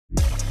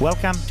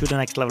Welcome to the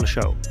Next Level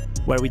Show,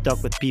 where we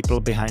talk with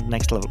people behind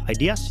next level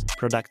ideas,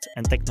 products,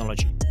 and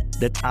technology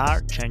that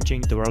are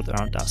changing the world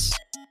around us.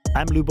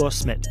 I'm Lubo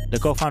Smith, the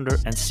co-founder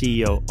and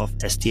CEO of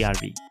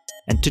STRV.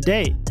 And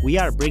today we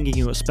are bringing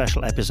you a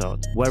special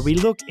episode where we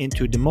look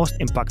into the most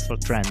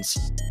impactful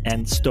trends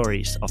and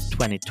stories of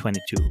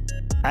 2022.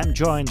 I'm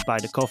joined by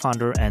the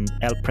co-founder and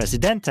El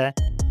Presidente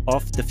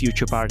of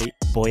TheFutureParty,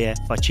 Boye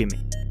Fachimi,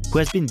 who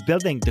has been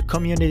building the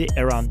community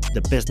around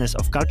the business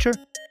of culture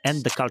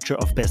and the culture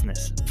of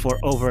business for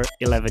over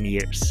 11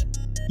 years.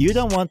 You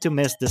don't want to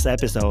miss this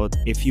episode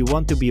if you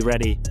want to be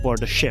ready for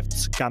the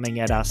shifts coming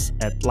at us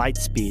at light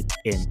speed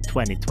in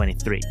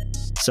 2023.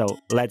 So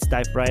let's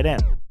dive right in.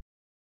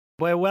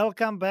 Well,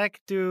 welcome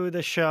back to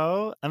the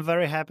show. I'm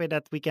very happy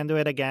that we can do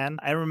it again.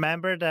 I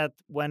remember that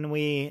when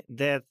we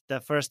did the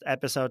first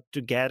episode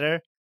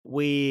together,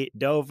 we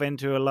dove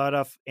into a lot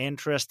of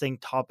interesting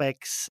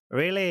topics,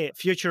 really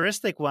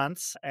futuristic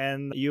ones,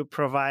 and you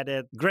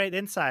provided great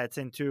insights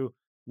into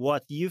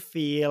what you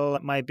feel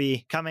might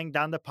be coming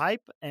down the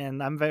pipe.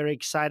 And I'm very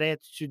excited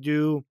to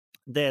do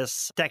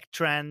this tech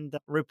trend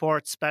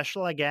report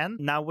special again,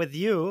 now with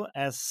you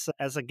as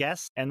a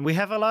guest. And we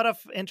have a lot of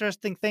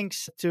interesting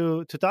things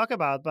to talk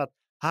about. But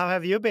how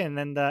have you been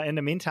in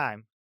the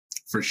meantime?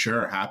 For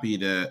sure. Happy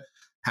to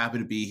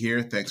be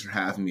here. Thanks for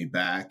having me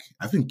back.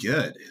 I've been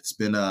good. It's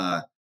been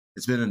a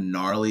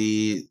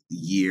gnarly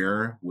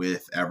year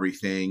with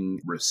everything,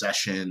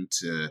 recession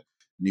to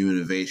new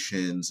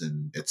innovations,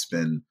 and it's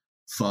been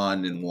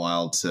fun and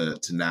wild to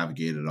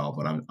navigate it all.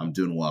 But I'm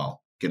doing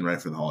well. Getting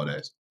ready for the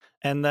holidays.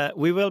 And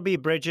we will be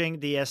bridging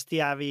the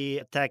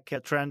STRV Tech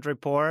Trend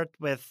Report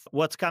with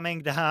what's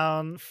coming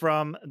down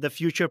from the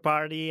Future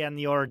Party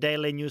and your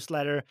daily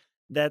newsletter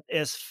that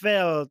is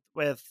filled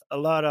with a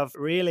lot of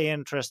really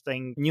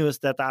interesting news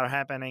that are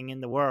happening in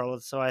the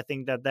world. So I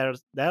think that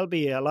there'll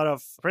be a lot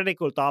of pretty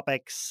cool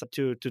topics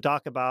to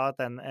talk about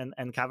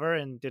and cover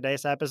in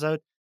today's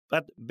episode.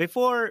 But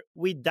before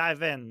we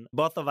dive in,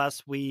 both of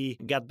us, we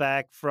got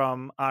back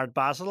from Art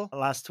Basel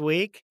last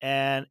week,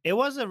 and it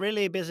was a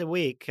really busy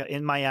week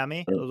in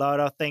Miami. A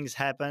lot of things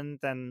happened,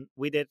 and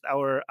we did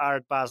our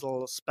Art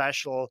Basel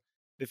special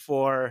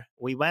before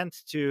we went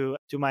to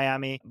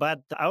Miami. But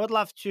I would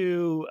love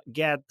to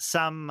get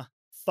some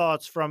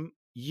thoughts from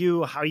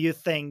you, how you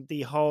think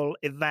the whole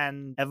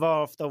event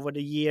evolved over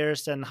the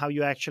years and how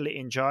you actually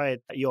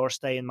enjoyed your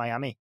stay in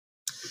Miami.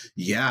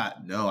 Yeah,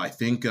 no, I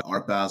think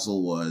Art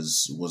Basel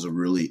was a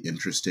really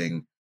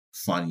interesting,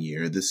 fun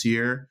year this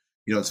year.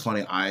 You know, it's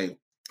funny.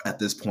 At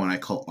this point I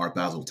call Art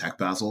Basel Tech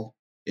Basel.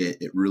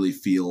 It really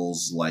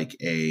feels like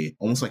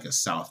almost like a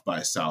South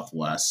by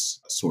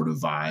Southwest sort of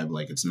vibe.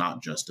 Like it's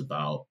not just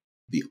about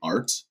the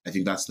art. I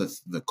think that's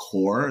the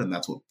core, and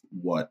that's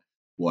what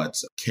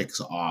kicks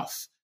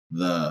off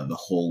the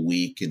whole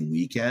week and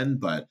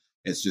weekend. But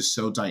it's just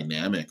so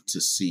dynamic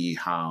to see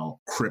how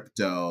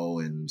crypto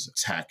and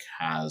tech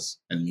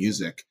and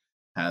music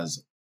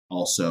has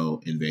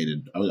also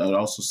invaded. I would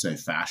also say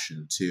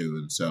fashion too.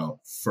 And so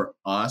for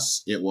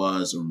us, it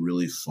was a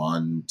really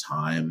fun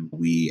time.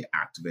 We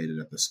activated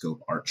at the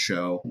Scope Art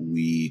Show.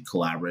 We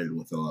collaborated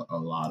with a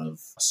lot of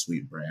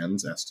sweet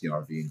brands,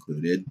 STRV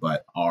included,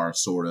 but our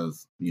sort of,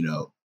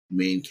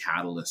 main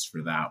catalyst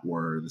for that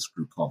were this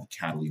group called the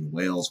Catalina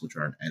Whales, which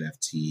are an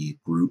NFT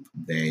group.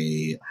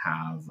 They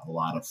have a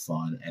lot of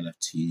fun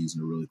NFTs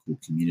and a really cool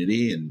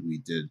community. And we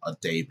did a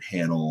day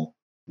panel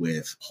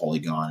with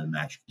Polygon and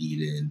Magic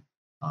Eden.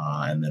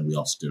 And then we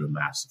also did a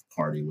massive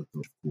party with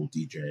those cool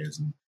DJs.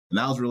 And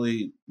that was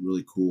really,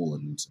 really cool.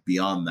 And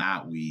beyond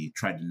that, we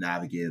tried to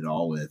navigate it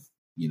all with,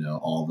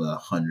 all the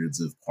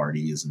hundreds of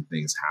parties and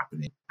things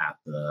happening at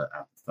the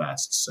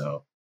fest.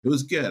 So it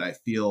was good. I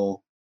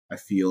feel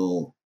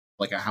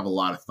like I have a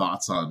lot of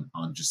thoughts on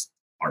just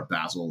Art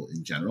Basel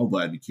in general,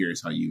 but I'd be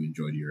curious how you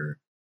enjoyed your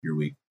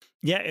week.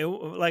 Yeah,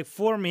 like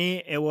for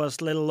me, it was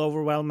a little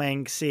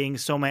overwhelming seeing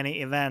so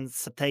many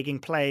events taking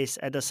place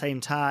at the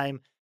same time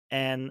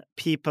and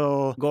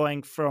people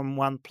going from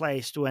one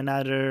place to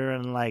another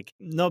and like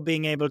not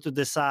being able to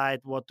decide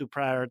what to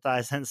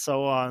prioritize and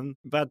so on.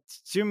 But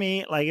to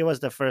me, like it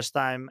was the first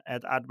time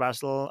at Art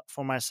Basel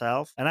for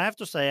myself. And I have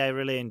to say, I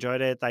really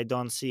enjoyed it. I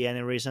don't see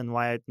any reason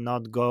why I'd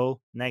not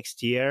go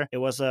next year. It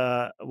was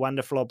a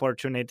wonderful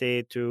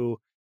opportunity to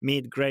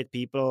meet great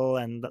people,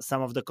 and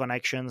some of the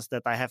connections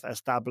that I have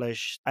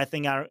established, I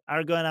think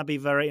are going to be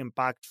very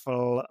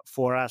impactful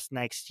for us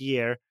next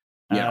year.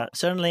 Yeah.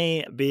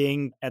 Certainly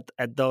being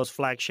at those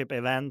flagship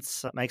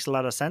events makes a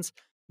lot of sense.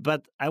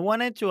 But I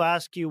wanted to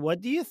ask you,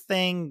 what do you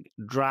think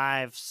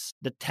drives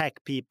the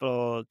tech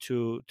people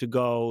to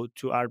go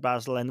to Art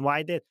Basel, and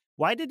why did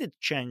it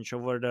change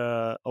over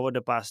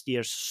the past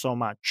years so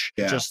much?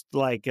 Yeah. Just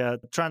like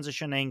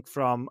transitioning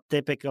from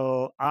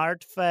typical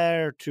art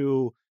fair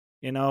to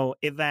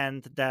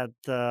event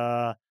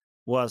that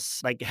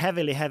was like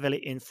heavily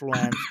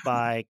influenced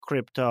by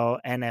crypto,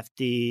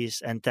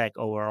 NFTs, and tech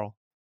overall.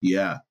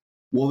 Yeah.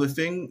 Well, the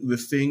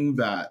thing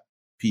that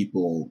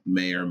people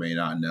may or may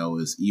not know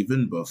is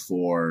even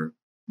before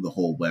the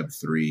whole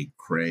Web3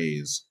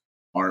 craze,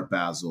 Art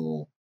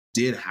Basel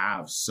did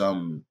have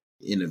some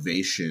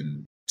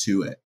innovation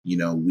to it.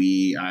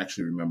 I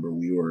actually remember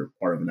we were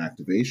part of an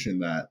activation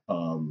that,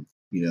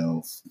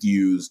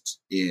 fused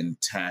in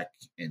tech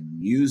and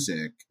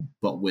music,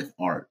 but with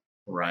art,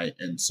 right?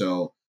 And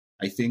so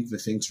I think the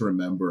thing to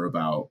remember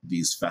about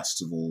these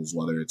festivals,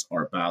 whether it's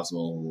Art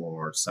Basel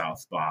or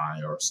South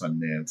by or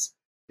Sundance,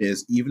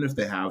 is even if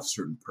they have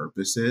certain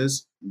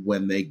purposes,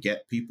 when they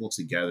get people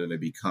together, they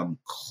become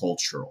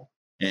cultural.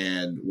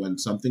 And when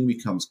something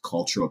becomes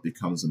cultural, it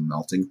becomes a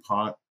melting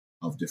pot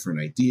of different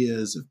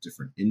ideas, of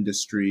different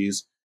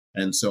industries.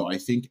 And so I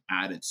think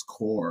at its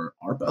core,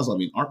 Art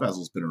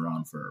Basel's been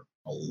around for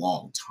a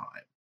long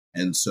time.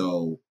 And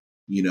so,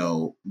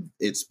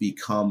 it's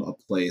become a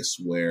place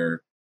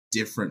where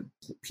different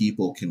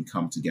people can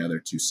come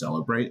together to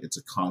celebrate. It's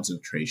a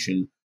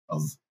concentration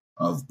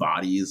of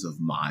bodies, of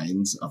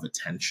minds, of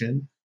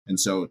attention. And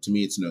so to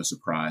me, it's no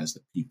surprise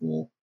that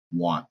people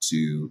want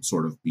to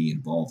sort of be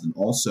involved, and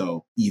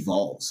also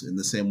evolves in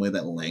the same way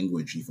that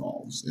language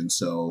evolves. And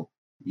so,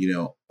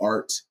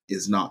 art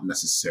is not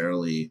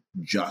necessarily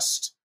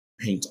just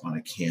paint on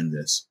a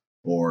canvas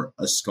or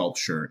a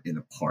sculpture in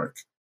a park,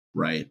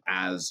 right?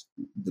 As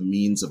the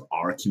means of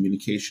our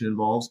communication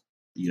evolves,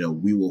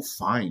 we will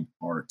find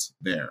art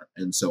there.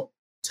 And so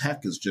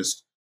tech is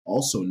just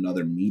also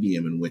another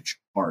medium in which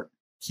art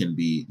can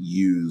be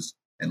used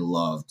and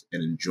loved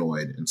and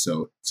enjoyed. And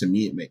so to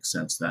me, it makes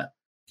sense that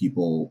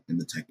people in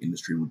the tech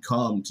industry would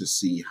come to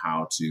see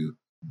how to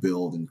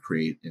build and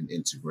create and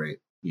integrate,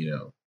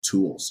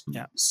 tools.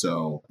 Yeah.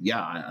 So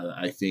yeah,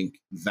 I think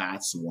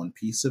that's one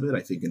piece of it. I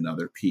think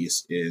another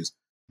piece is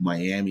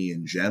Miami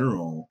in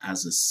general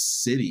as a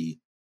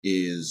city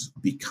is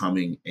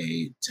becoming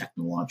a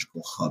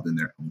technological hub in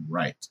their own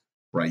right.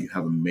 Right. You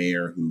have a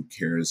mayor who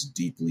cares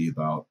deeply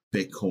about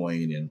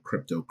Bitcoin and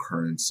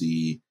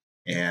cryptocurrency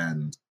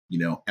and,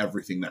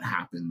 everything that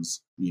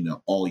happens,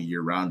 all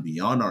year round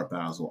beyond Art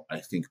Basel, I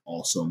think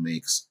also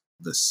makes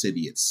the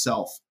city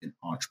itself an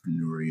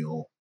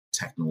entrepreneurial,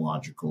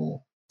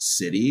 technological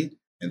city.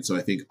 And so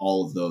I think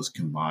all of those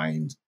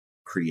combined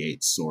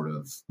create sort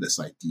of this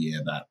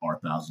idea that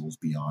Art Basel is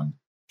beyond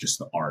just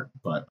the art,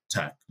 but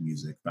tech,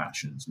 music,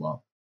 fashion as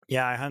well.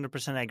 Yeah, I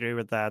 100% agree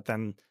with that.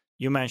 And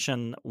you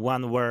mentioned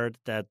one word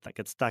that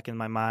gets stuck in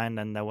my mind,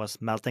 and that was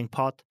melting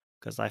pot.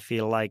 Because I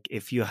feel like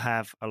if you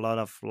have a lot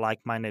of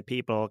like-minded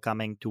people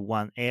coming to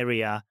one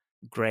area,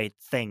 great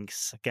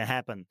things can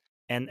happen.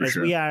 And For as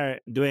sure. we are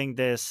doing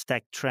this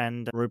Tech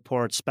Trend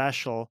Report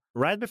special,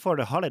 right before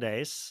the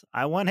holidays,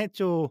 I wanted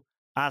to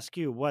ask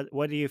you,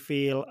 what do you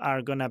feel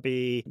are going to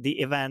be the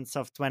events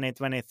of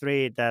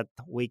 2023 that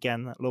we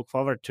can look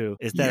forward to?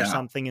 Is there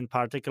something in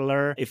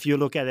particular? If you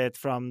look at it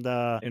from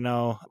the,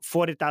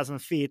 40,000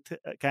 feet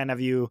kind of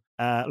view,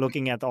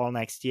 looking at all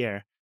next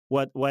year,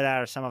 what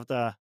are some of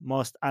the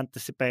most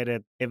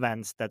anticipated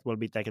events that will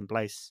be taking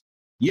place?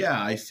 Yeah,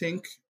 I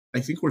think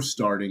we're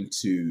starting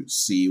to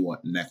see what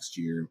next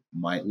year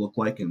might look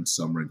like in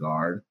some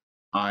regard.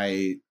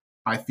 I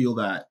feel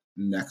that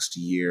next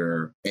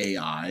year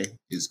AI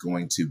is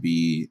going to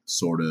be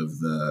sort of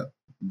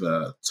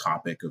the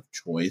topic of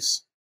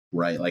choice,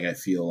 right? Like I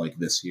feel like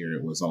this year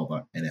it was all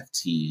about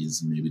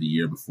NFTs, and maybe the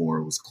year before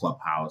it was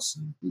Clubhouse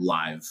and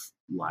live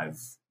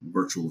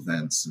virtual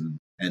events,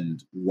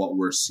 and what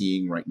we're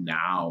seeing right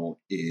now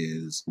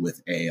is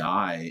with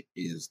AI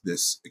is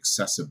this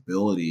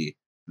accessibility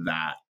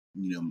that,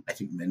 I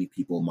think many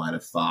people might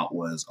have thought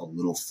was a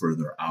little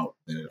further out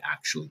than it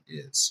actually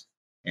is.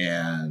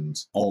 And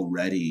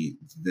already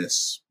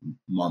this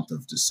month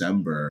of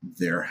December,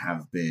 there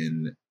have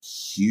been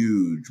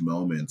huge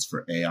moments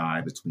for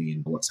AI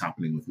between what's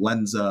happening with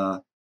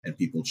Lenza and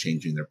people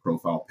changing their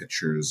profile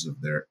pictures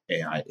of their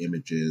AI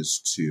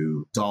images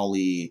to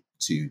Dolly,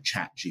 to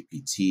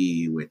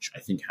ChatGPT, which I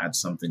think had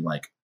something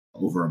like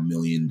over 1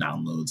 million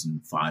downloads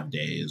in 5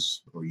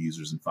 days, or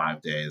users in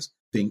 5 days.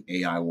 I think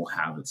AI will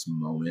have its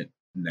moment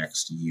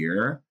next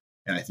year.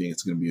 And I think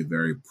it's going to be a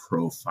very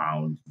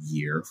profound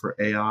year for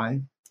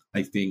AI.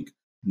 I think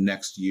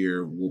next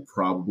year we'll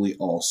probably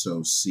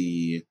also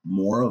see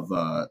more of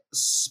a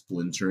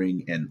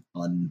splintering and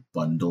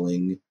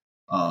unbundling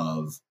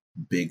of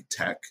big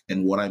tech.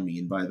 And what I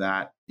mean by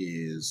that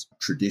is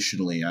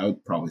traditionally, I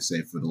would probably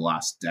say for the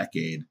last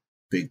decade,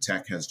 big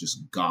tech has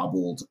just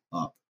gobbled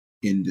up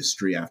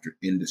industry after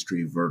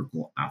industry,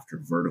 vertical after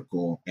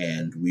vertical,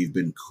 and we've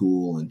been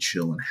cool and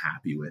chill and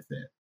happy with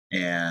it.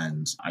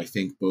 And I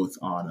think both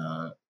on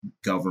a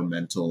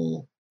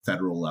governmental,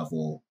 federal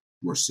level,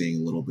 we're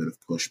seeing a little bit of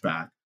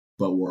pushback,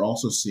 but we're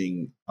also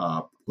seeing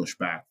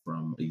pushback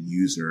from a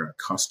user, a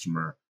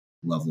customer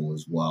level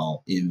as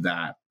well, in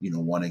that,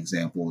 one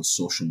example is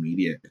social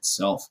media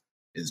itself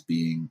is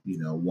being,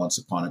 once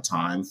upon a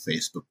time,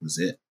 Facebook was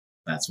it.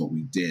 That's what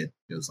we did.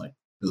 It was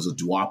a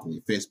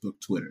duopoly, Facebook,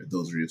 Twitter.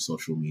 Those are your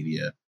social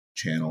media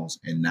channels.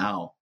 And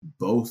now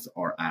both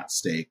are at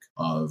stake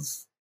of,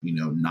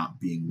 not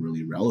being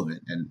really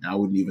relevant. And I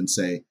wouldn't even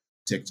say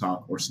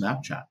TikTok or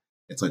Snapchat.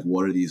 It's like,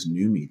 what are these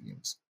new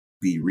mediums?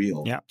 Be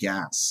Real,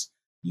 Gas.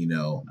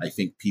 I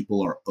think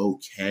people are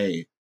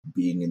okay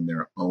being in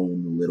their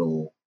own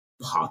little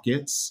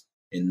pockets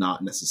and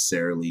not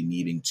necessarily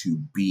needing to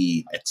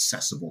be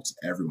accessible to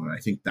everyone. I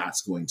think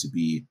that's going to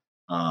be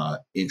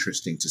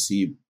interesting to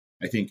see.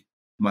 I think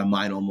my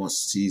mind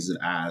almost sees it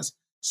as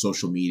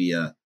social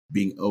media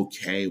being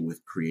okay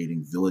with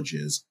creating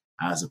villages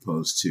as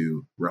opposed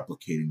to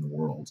replicating the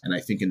world. And I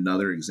think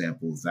another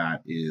example of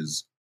that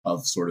is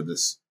of sort of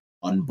this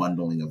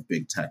unbundling of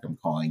big tech, I'm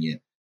calling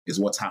it, is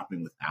what's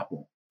happening with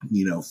Apple.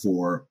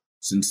 For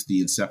since the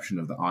inception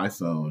of the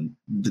iPhone,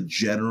 the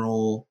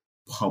general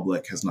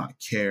public has not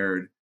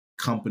cared.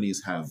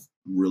 Companies have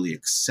really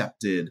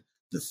accepted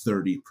the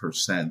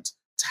 30%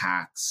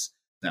 tax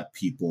that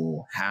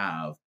people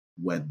have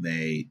when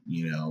they,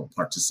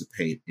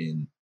 participate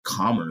in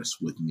commerce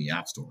within the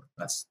App Store.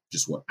 That's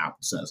just what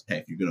Apple says. Hey,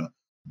 if you're going to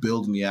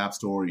build in the App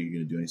Store, you're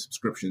going to do any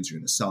subscriptions, you're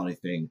going to sell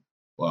anything,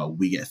 well,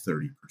 we get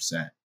 30%.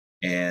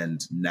 And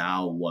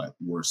now what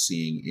we're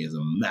seeing is a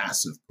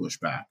massive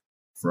pushback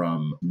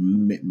from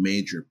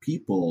major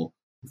people,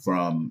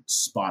 from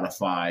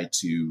Spotify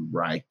to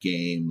Riot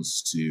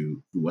Games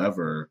to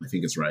whoever. I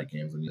think it's Riot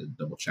Games. I need to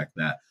double check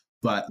that.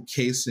 But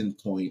case in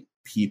point,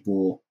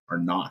 people are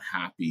not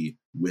happy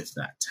with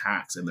that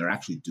tax and they're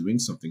actually doing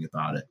something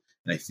about it.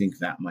 And I think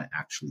that might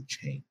actually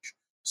change.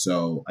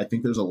 So I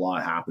think there's a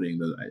lot happening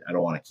that I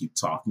don't want to keep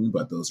talking,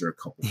 but those are a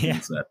couple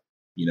things that,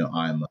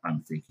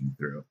 I'm thinking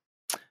through.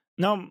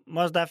 No,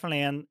 most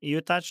definitely. And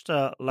you touched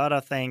a lot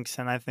of things,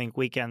 and I think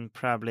we can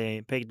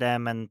probably pick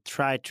them and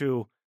try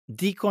to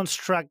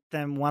deconstruct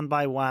them one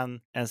by one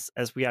as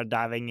we are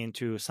diving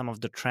into some of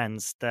the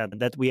trends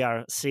that we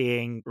are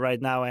seeing right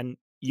now. And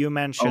you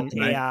mentioned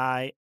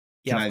AI.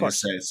 Can of I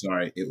course. just say,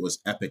 sorry, it was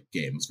Epic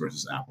Games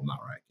versus Apple, not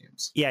Riot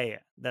Games. Yeah.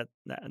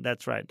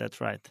 That's right.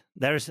 That's right.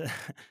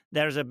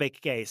 There's a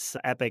big case,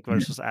 Epic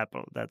versus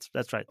Apple. That's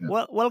right. Yeah.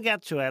 Well, we'll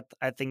get to it.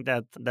 I think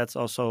that's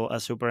also a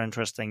super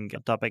interesting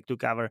topic to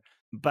cover.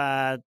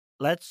 But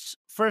let's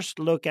first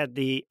look at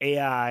the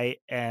AI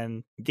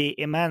and the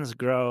immense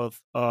growth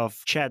of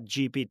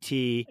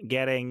ChatGPT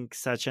getting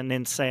such an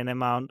insane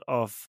amount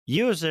of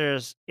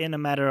users in a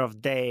matter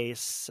of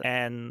days,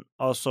 and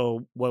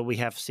also what we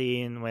have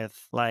seen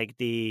with like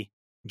the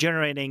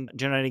generating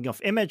of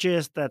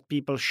images that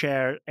people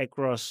share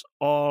across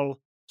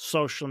all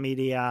social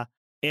media.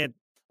 It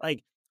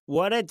like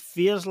what it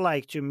feels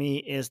like to me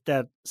is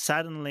that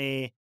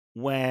suddenly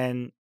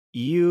when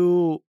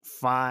you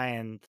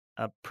find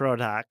a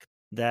product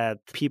that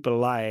people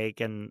like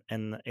and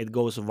it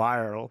goes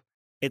viral,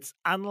 it's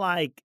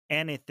unlike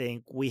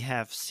anything we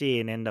have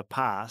seen in the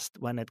past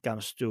when it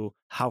comes to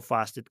how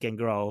fast it can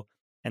grow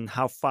and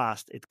how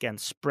fast it can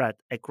spread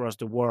across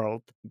the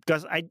world.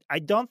 Because I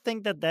don't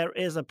think that there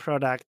is a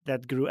product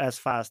that grew as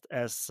fast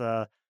as,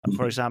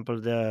 for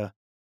example, the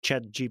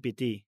Chat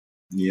GPT.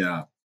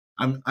 Yeah,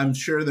 I'm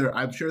sure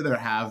there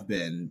have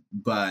been,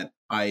 but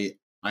I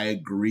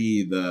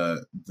agree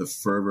the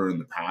fervor and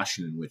the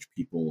passion in which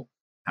people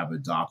have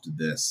adopted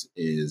this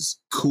is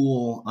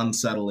cool,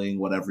 unsettling,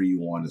 whatever you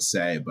want to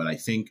say. But I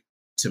think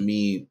to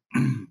me,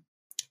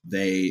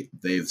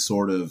 they've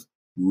sort of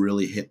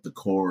really hit the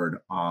chord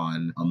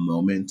on a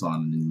moment,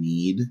 on a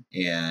need,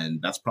 and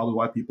that's probably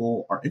why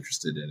people are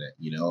interested in it.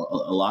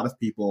 A lot of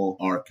people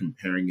are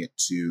comparing it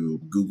to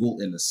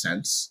Google in a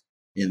sense,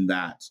 in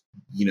that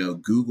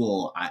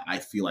Google I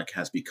feel like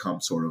has become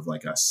sort of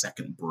like a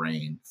second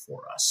brain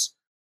for us,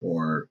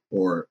 or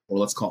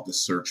let's call it the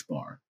search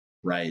bar,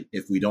 right?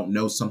 If we don't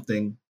know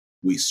something,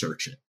 we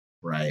search it,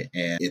 right?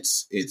 And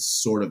it's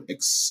sort of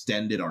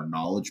extended our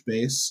knowledge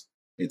base.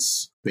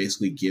 It's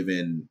basically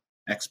given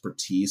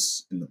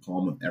expertise in the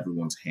palm of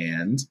everyone's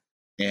hand.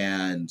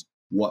 And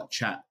what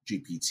Chat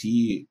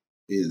GPT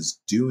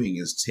is doing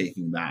is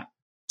taking that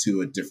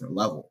to a different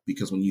level,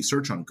 because when you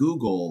search on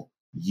Google,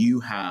 you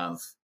have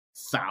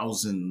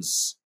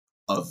thousands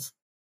of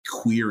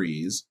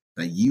queries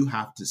that you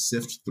have to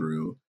sift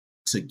through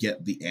to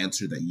get the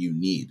answer that you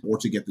need, or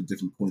to get the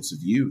different points of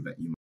view that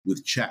you.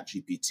 With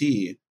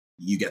ChatGPT,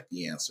 you get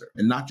the answer.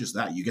 And not just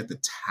that, you get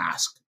the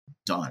task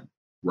done,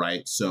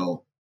 right?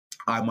 So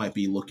I might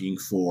be looking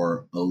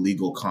for a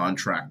legal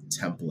contract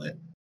template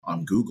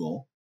on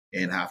Google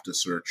and have to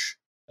search,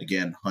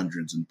 again,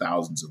 hundreds and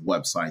thousands of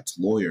websites,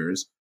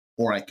 lawyers,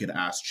 or I could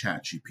ask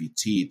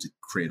ChatGPT to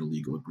create a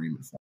legal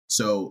agreement for me.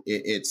 So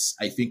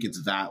I think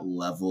it's that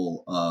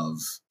level of,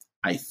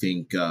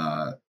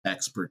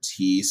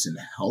 expertise and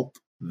help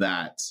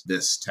that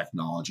this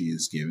technology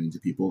is giving to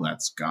people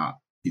that's got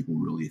people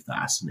really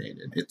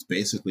fascinated. It's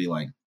basically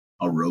like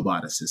a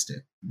robot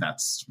assistant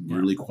that's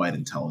really quite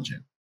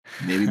intelligent,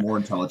 maybe more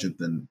intelligent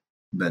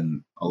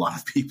than a lot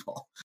of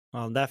people.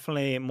 Well,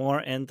 definitely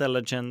more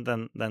intelligent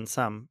than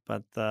some,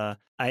 but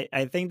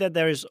I think that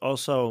there is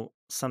also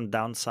some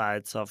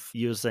downsides of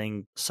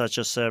using such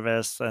a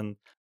service. And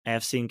I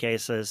have seen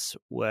cases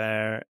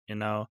where,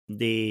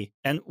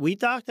 and we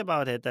talked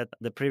about it at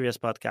the previous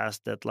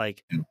podcast, that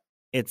like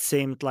it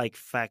seemed like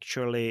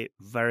factually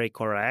very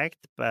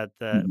correct, but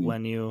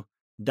when you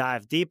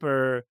dive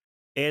deeper,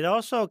 it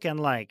also can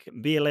like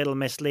be a little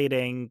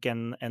misleading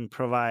and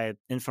provide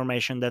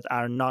information that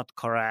are not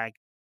correct.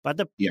 But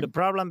Yeah. the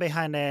problem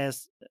behind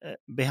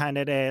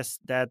it is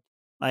that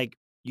like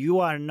you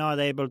are not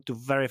able to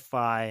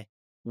verify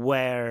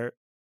where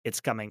it's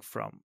coming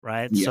from,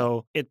 right? Yeah.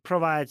 So it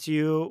provides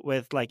you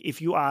with like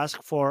if you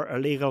ask for a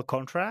legal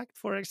contract,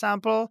 for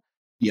example,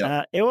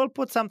 Yeah. it will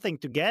put something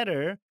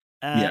together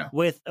Yeah.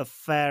 with a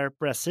fair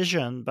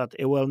precision, but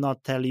it will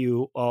not tell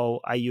you, oh,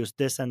 I use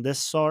this and this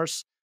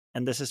source,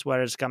 and this is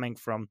where it's coming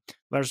from.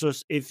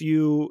 Versus if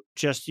you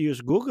just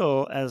use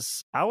Google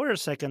as our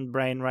second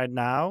brain right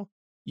now,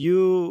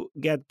 you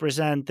get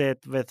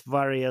presented with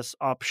various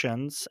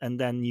options, and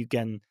then you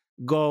can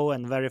go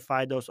and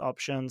verify those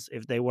options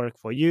if they work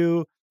for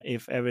you,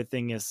 if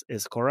everything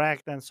is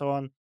correct, and so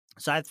on.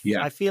 So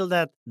Yeah. I feel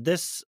that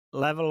this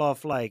level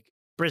of like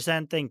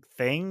presenting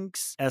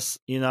things as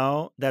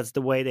that's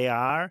the way they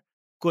are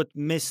could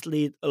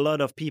mislead a lot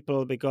of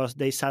people because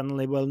they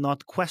suddenly will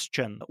not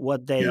question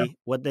Yeah.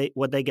 what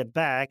they get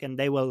back, and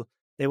they will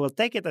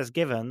take it as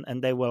given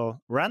and they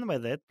will run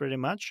with it pretty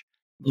much.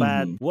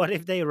 But Hmm. what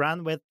if they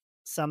run with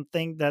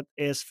something that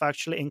is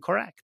factually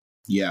incorrect?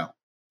 Yeah.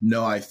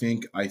 No, I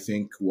think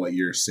what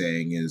you're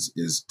saying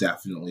is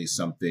definitely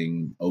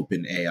something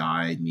open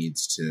AI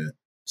needs to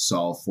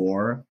solve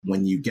for.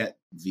 When you get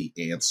the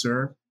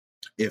answer,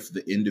 if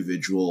the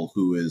individual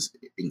who is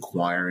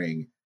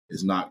inquiring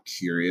is not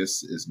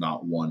curious, is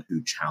not one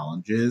who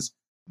challenges,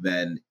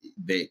 then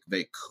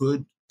they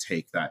could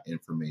take that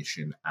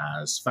information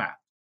as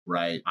fact,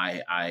 right?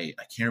 I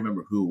can't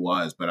remember who it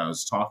was, but I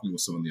was talking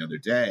with someone the other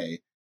day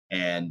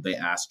and they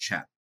asked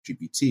Chat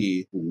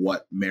GPT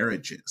what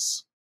marriage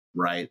is,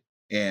 right?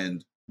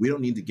 And we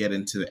don't need to get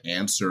into the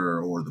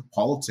answer or the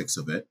politics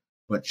of it,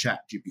 but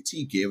Chat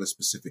GPT gave a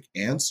specific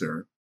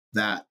answer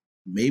that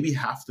maybe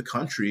half the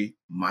country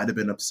might have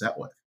been upset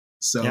with.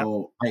 Yeah.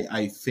 So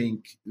I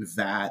think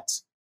that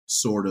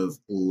sort of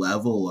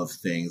level of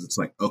things, it's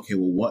like, okay,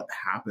 well, what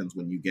happens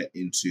when you get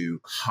into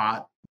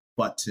hot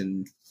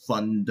button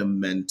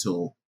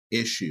fundamental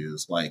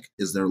issues like,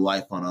 is there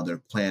life on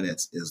other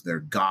planets, is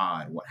there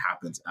God, what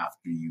happens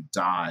after you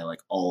die, like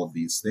all of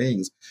these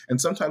things.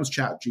 And sometimes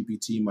Chat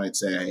GPT might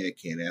say, hey, I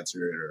can't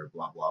answer it or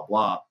blah blah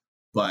blah,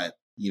 but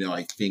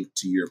I think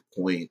to your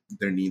point,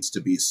 there needs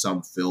to be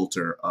some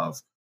filter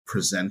of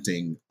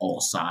presenting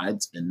all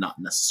sides and not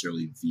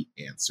necessarily the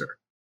answer,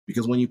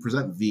 because when you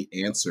present the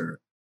answer,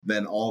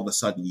 then all of a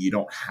sudden you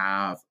don't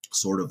have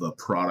sort of a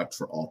product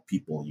for all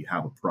people, you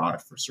have a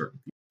product for certain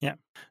people. Yeah.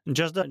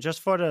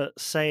 Just for the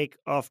sake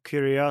of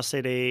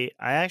curiosity,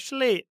 I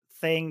actually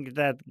think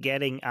that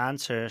getting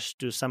answers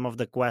to some of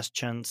the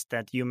questions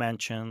that you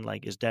mentioned,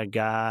 like is there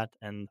God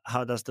and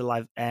how does the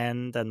life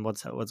end and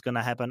what's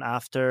gonna happen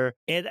after,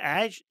 it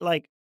actually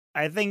like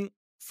I think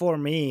for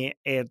me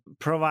it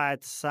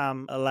provides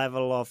some a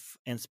level of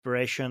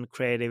inspiration,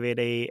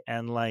 creativity,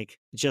 and like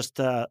just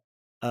a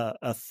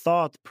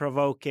thought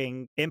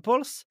provoking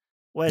impulse,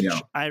 which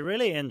Yeah, I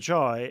really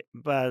enjoy,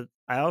 but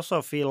I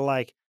also feel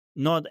like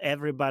not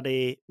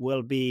everybody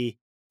will be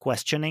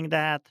questioning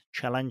that,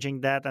 challenging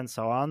that, and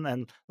so on.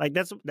 And like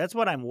that's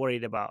what I'm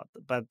worried about.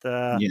 But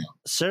yeah,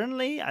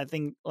 certainly, I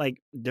think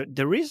like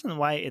the reason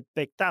why it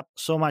picked up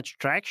so much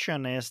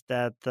traction is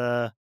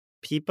that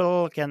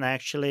people can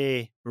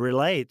actually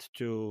relate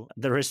to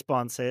the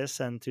responses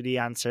and to the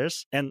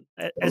answers. And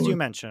as you totally.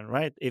 mentioned,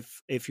 right?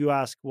 If you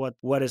ask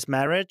what is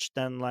marriage,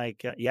 then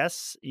like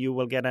yes, you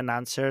will get an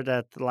answer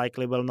that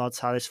likely will not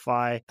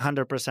satisfy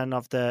 100%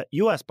 of the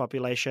U.S.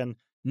 population,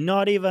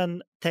 not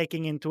even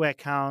taking into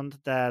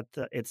account that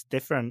it's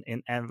different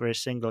in every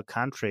single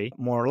country,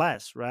 more or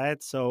less,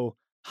 right? So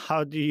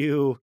how do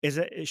you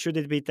should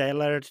it be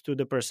tailored to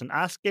the person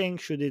asking?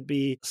 Should it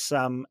be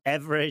some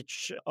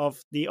average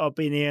of the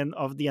opinion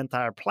of the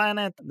entire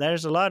planet?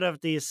 There's a lot of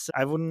these,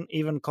 I wouldn't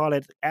even call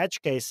it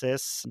edge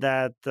cases,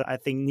 that I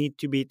think need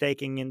to be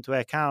taken into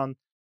account.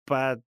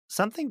 But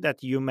something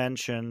that you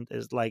mentioned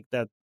is like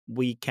that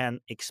we can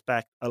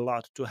expect a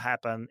lot to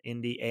happen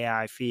in the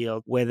AI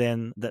field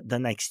within the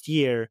next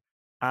year.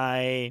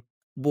 I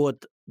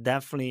would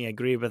definitely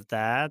agree with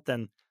that.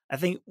 And I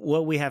think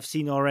what we have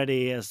seen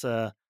already is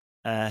a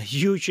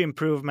huge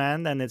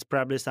improvement, and it's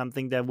probably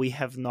something that we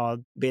have not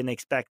been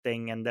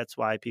expecting. And that's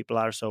why people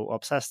are so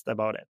obsessed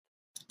about it.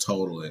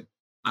 Totally.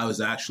 I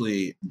was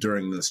actually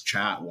during this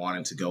chat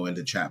wanting to go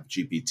into Chat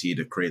GPT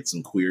to create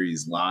some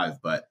queries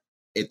live, but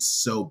it's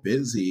so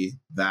busy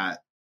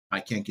that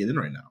I can't get in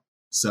right now.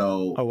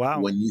 So Oh,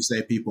 wow. when you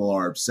say people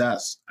are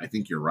obsessed, I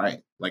think you're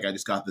right. Like I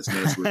just got this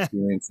notice, we're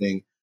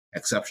experiencing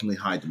exceptionally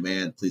high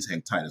demand. Please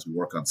hang tight as we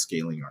work on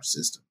scaling our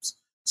systems.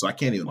 So I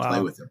can't even play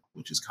Wow. with it,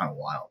 which is kind of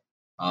wild.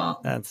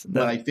 That's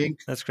But that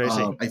that's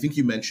crazy. I think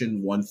you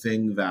mentioned one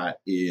thing that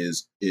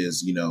is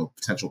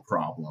potential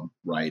problem,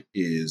 right?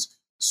 Is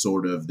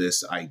sort of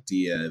this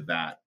idea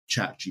that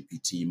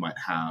ChatGPT might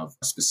have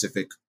a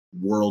specific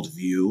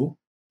worldview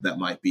that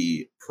might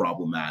be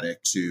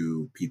problematic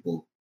to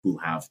people who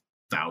have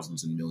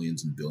thousands and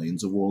millions and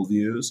billions of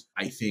worldviews.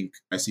 I think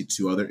I see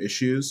two other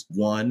issues.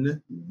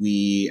 One,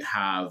 we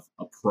have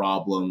a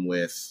problem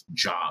with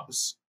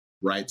jobs,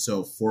 right?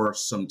 So for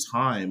some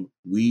time,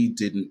 we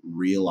didn't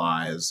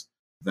realize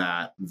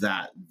that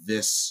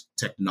this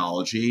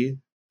technology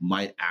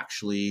might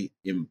actually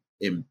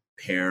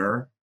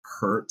impair,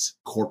 hurt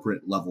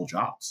corporate level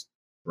jobs,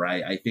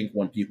 right? I think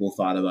when people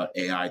thought about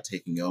AI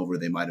taking over,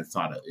 they might have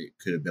thought it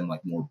could have been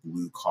like more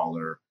blue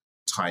collar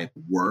type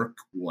work,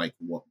 like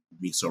what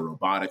Miso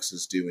Robotics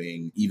is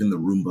doing, even the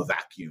Roomba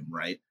vacuum,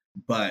 right?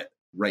 But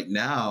right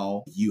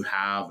now, you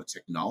have a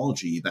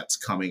technology that's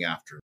coming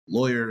after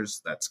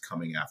lawyers, that's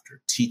coming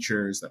after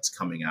teachers, that's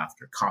coming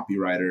after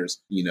copywriters,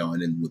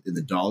 and in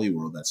the Dolly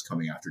world, that's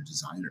coming after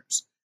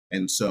designers.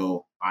 And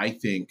so I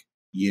think,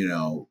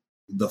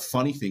 the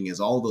funny thing is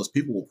all of those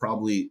people will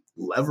probably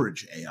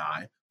leverage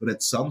AI, but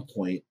at some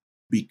point,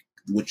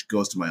 which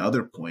goes to my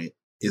other point,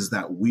 is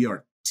that we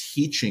are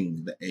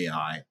teaching the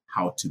AI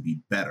how to be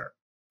better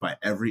by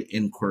every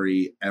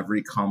inquiry,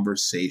 every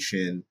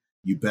conversation.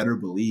 You better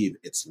believe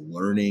it's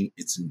learning,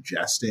 it's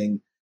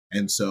ingesting.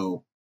 And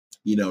so,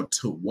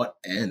 to what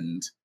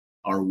end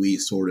are we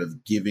sort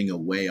of giving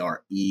away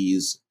our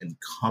ease and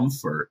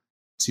comfort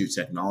to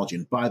technology?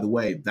 And by the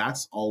way,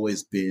 that's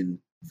always been,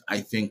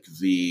 I think,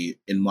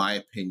 in my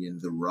opinion,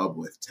 the rub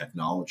with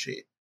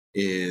technology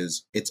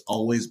is it's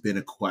always been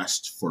a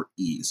quest for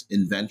ease.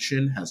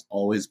 Invention has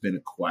always been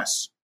a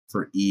quest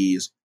for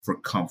ease, for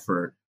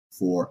comfort,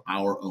 for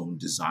our own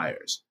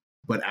desires.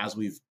 But as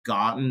we've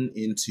gotten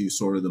into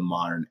sort of the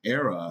modern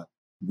era,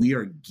 we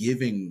are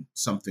giving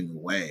something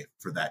away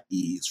for that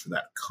ease, for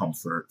that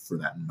comfort, for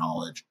that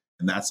knowledge.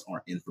 And that's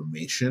our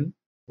information,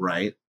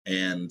 right?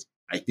 And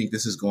I think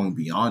this is going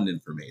beyond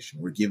information.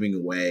 We're giving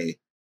away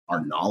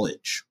our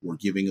knowledge. We're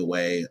giving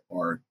away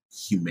our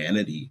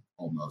humanity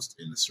almost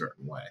in a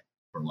certain way,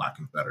 for lack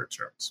of better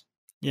terms.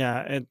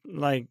 Yeah,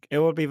 it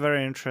will be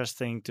very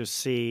interesting to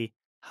see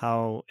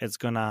how it's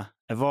gonna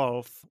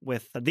evolve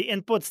with the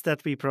inputs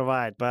that we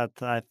provide,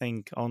 but I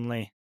think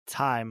only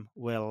time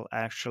will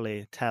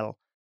actually tell.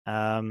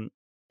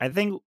 I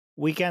think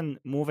we can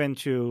move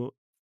into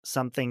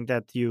something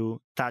that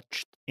you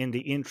touched in the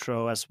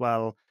intro as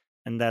well,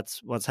 and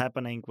that's what's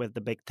happening with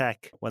the big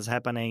tech, what's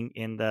happening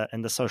in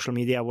the social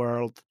media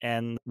world,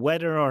 and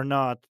whether or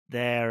not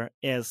there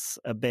is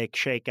a big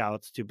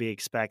shakeout to be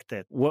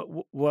expected.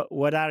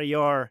 What are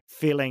your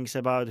feelings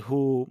about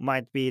who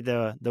might be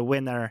the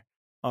winner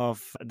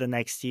of the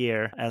next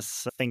year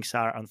as things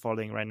are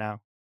unfolding right now?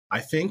 I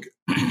think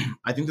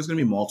there's going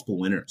to be multiple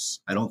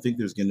winners. I don't think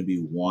there's going to be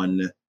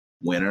one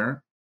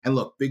winner. And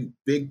look,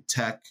 big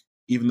tech,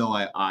 even though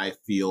I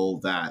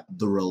feel that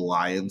the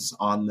reliance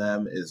on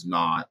them is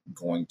not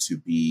going to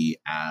be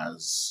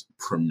as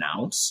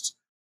pronounced,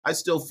 I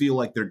still feel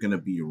like they're going to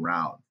be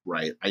around,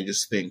 right? I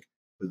just think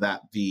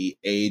that the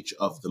age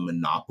of the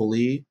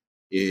monopoly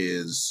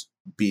is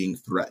being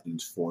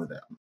threatened for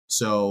them.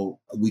 So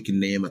we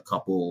can name a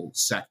couple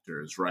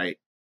sectors, right?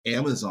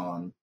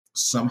 Amazon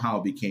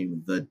somehow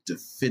became the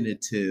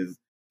definitive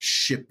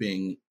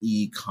shipping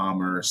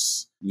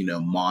e-commerce,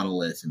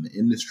 monolith in the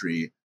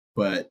industry.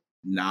 But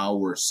now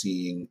we're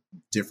seeing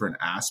different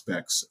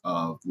aspects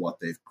of what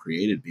they've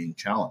created being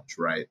challenged,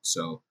 right?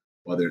 So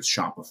whether it's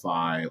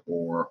Shopify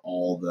or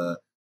all the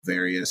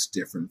various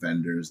different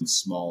vendors and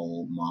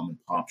small mom and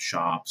pop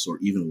shops, or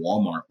even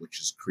Walmart, which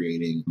is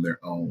creating their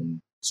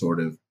own sort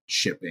of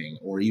shipping,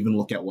 or even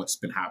look at what's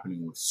been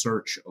happening with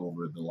search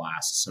over the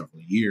last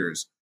several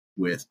years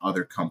with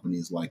other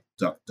companies like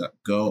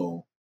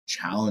DuckDuckGo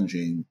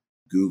challenging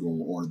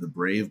Google or the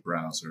Brave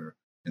browser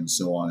and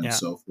so on and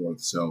so forth.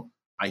 So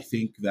I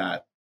think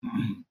the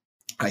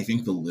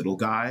little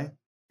guy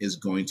is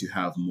going to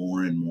have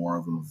more and more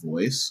of a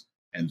voice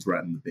and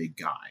threaten the big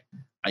guy.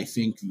 I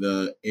think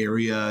the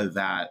area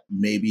that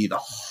may be the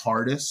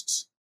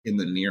hardest in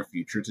the near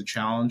future to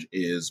challenge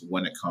is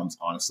when it comes,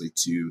 honestly,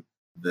 to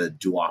the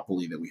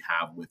duopoly that we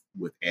have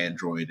with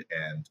Android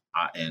and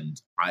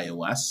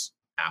iOS,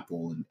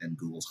 Apple and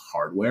Google's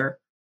hardware.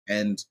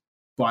 And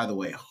by the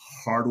way,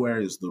 hardware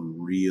is the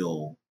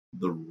real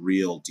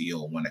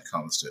deal when it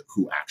comes to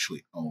who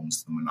actually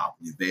owns the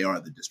monopoly. They are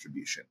the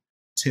distribution.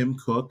 Tim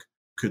Cook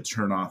could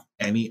turn off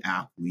any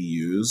app we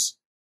use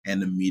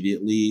and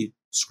immediately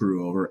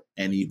screw over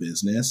any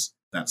business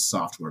that's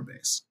software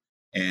based.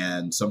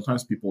 And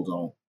sometimes people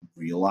don't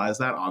realize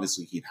that.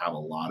 Obviously, he'd have a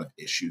lot of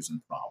issues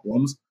and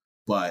problems,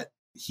 but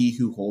he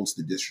who holds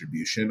the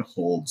distribution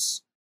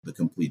holds the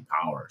complete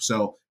power.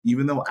 So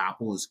even though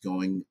Apple is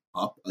going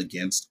up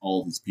against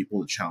all these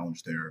people to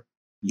challenge their,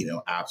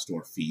 app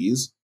store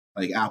fees,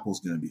 like Apple's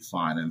going to be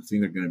fine. And I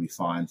think they're going to be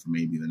fine for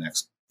maybe the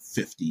next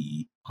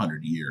 50,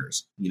 100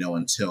 years,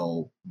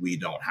 until we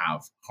don't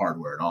have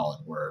hardware at all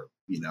and we're,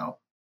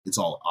 it's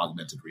all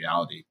augmented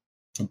reality.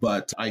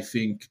 But I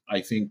think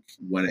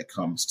when it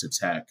comes to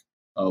tech,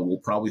 we'll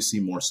probably see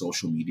more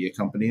social media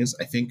companies.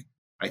 I think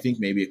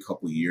maybe a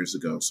couple of years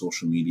ago,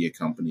 social media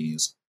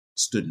companies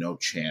stood no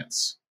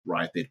chance,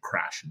 right? They'd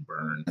crash and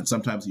burn. And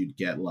sometimes you'd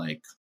get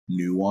like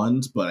new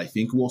ones, but I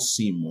think we'll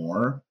see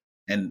more.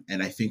 And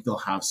I think they'll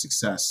have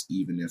success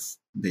even if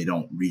they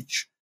don't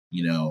reach,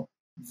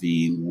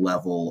 the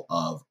level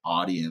of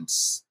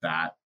audience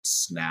that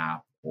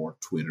Snap or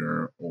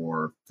Twitter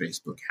or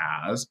Facebook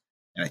has.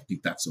 And I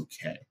think that's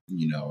okay,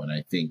 and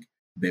I think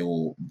they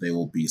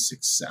will be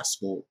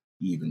successful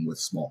even with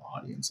small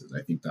audiences.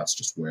 I think that's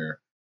just where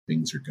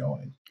things are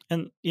going.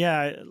 And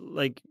yeah,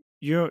 like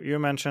you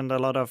mentioned a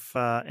lot of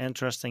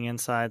interesting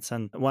insights,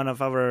 and one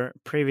of our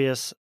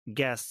previous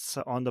guests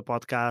on the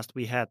podcast,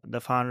 we had the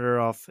founder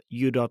of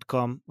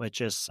you.com, which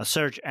is a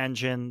search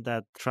engine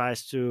that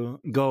tries to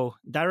go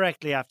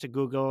directly after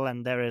Google,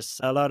 and there is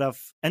a lot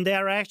of, and they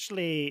are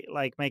actually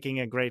like making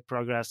a great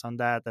progress on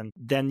that. And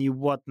then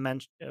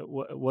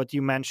what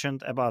you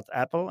mentioned about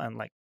Apple, and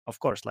like of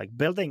course, like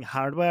building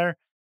hardware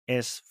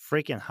is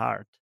freaking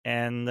hard.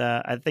 And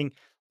I think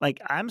like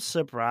I'm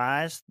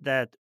surprised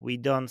that we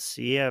don't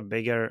see a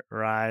bigger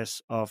rise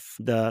of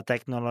the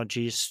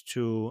technologies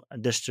to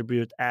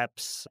distribute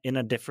apps in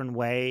a different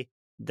way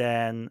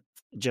than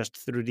just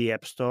through the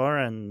App Store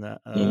and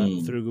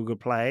Mm, through Google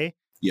Play.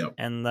 yep,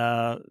 And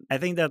I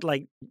think that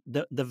like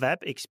the web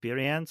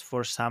experience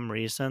for some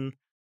reason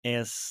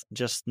is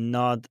just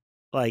not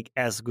like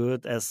as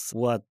good as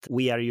what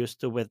we are used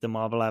to with the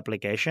mobile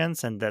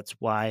applications, and that's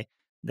why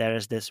there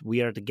is this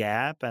weird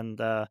gap. And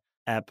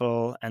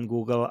Apple and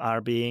Google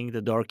are being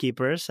the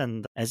doorkeepers,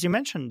 and as you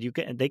mentioned,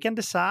 they can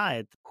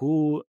decide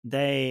who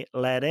they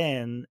let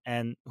in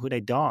and who they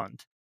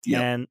don't.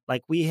 yep, And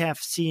like we have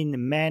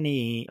seen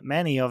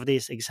many of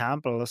these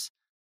examples.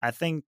 I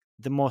think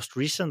the most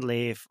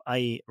recently, if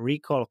I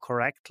recall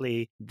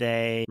correctly,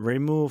 they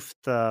removed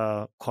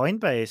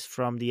Coinbase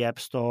from the App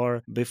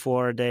Store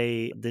before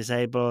they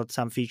disabled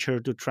some feature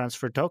to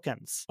transfer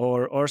tokens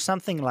or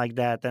something like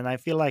that. And I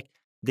feel like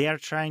they are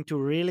trying to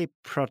really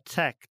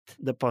protect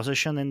the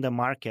position in the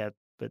market.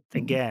 But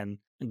again,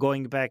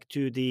 going back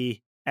to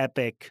the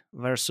Epic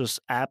versus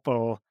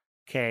Apple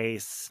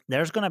case,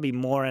 there's going to be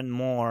more and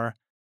more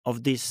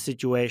of these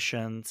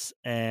situations.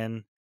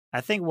 And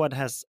I think what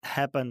has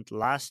happened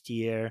last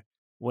year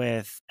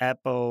with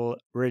Apple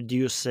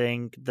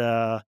reducing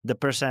the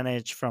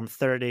percentage from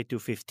 30 to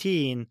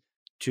 15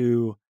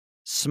 to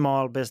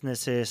small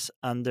businesses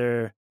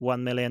under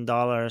 $1 million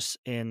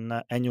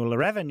in annual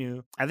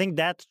revenue, I think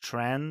that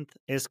trend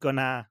is going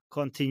to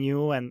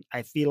continue. And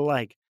I feel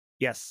like,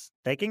 yes,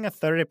 taking a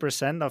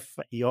 30% of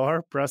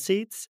your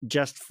proceeds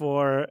just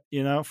for,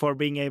 for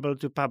being able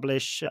to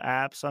publish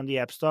apps on the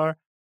App Store,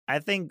 I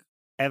think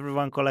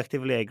everyone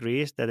collectively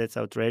agrees that it's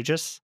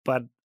outrageous.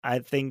 But I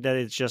think that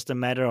it's just a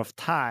matter of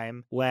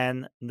time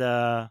when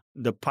the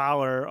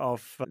power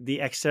of the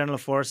external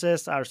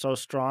forces are so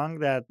strong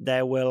that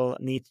there will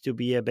need to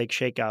be a big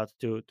shakeout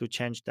to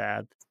change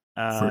that.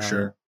 for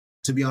sure.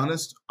 To be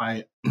honest,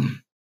 I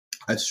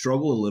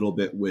struggle a little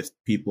bit with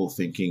people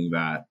thinking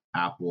that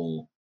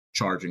Apple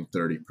charging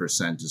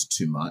 30% is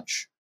too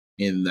much,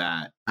 in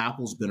that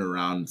Apple's been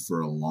around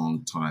for a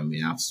long time.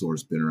 The App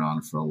Store's been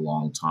around for a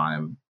long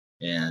time,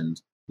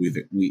 and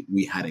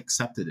we had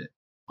accepted it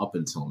up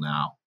until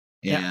now.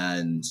 Yeah,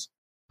 And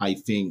I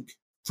think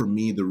for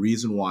me, the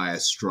reason why I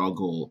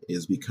struggle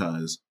is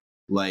because,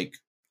 like,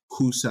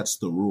 who sets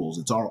the rules?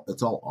 It's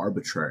all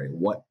arbitrary.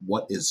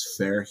 What is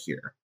fair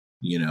here?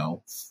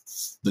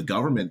 The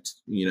government,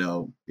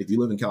 if you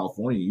live in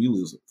California, you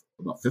lose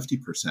about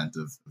 50%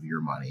 of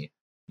your money.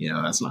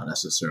 That's not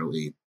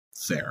necessarily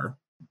fair,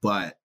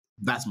 but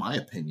that's my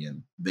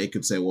opinion. They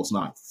could say, well, it's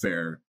not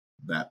fair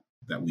that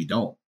we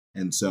don't.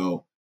 And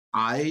so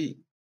I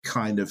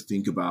kind of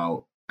think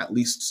about, at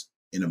least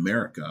in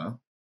America,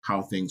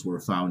 how things were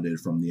founded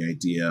from the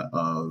idea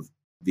of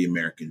the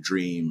American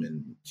dream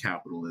and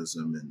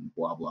capitalism and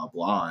blah, blah,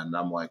 blah. And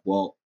I'm like,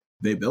 well,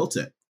 they built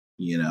it,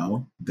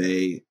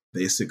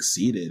 they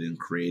succeeded in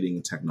creating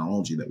a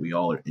technology that we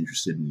all are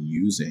interested in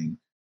using.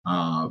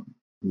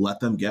 Let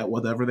them get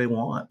whatever they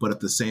want. But at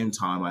the same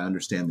time, I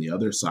understand the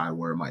other side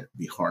where it might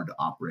be hard to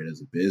operate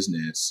as a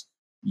business,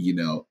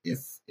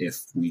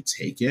 if we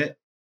take it,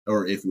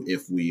 or if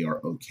we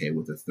are okay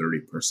with the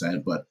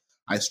 30%. But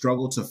I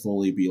struggle to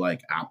fully be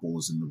like, Apple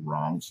is in the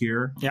wrong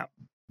here. yeah.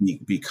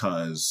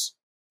 Because,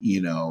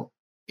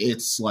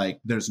 it's like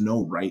there's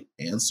no right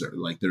answer.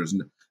 Like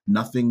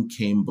nothing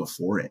came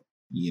before it.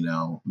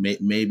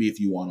 Maybe if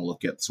you want to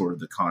look at sort of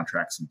the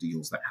contracts and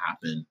deals that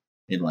happen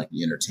in like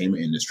the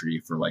entertainment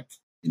industry for like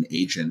an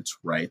agent,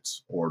 right,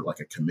 or like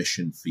a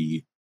commission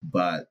fee.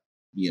 But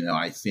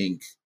I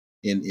think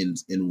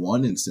in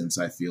one instance,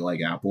 I feel like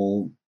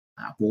Apple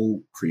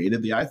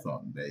created the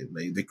iPhone.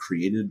 They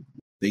created,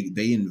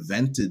 they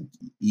invented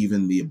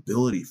even the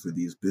ability for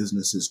these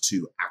businesses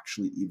to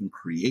actually even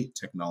create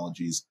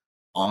technologies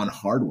on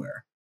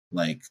hardware.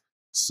 Like,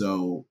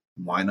 so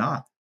why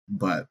not?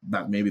 But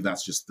maybe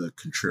that's just the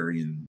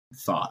contrarian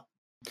thought.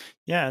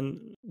 Yeah, and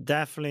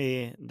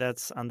definitely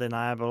that's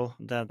undeniable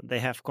that they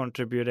have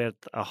contributed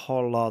a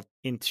whole lot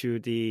into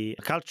the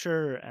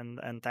culture and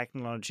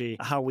technology,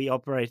 how we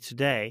operate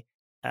today.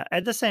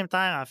 At the same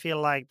time, I feel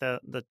like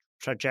the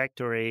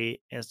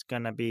trajectory is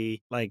going to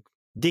be like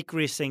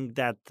decreasing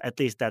that, at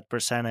least that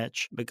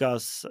percentage,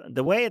 because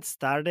the way it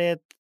started,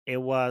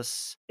 it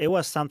was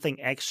something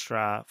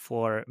extra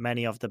for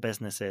many of the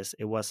businesses.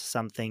 It was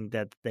something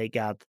that they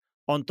got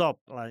on top,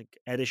 like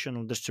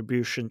additional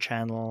distribution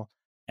channel,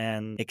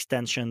 and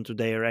extension to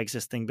their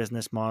existing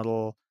business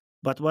model.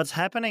 But what's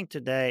happening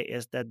today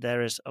is that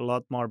there is a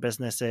lot more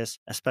businesses,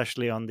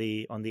 especially on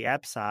the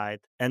app side,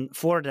 and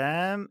for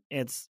them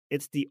it's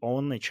the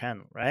only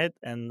channel, right?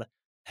 And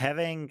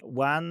having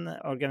one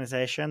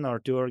organization or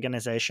two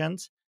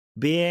organizations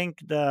being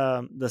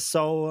the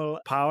sole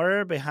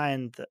power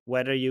behind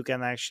whether you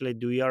can actually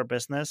do your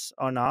business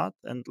or not.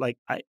 And like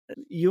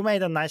you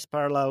made a nice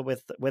parallel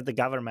with the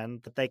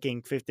government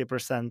taking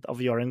 50%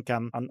 of your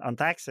income on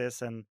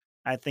taxes, and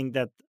I think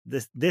that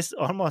this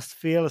almost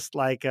feels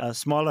like a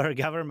smaller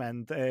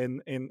government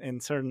in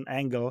certain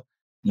angle.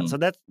 So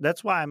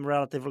that's why I'm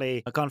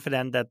relatively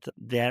confident that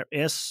there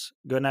is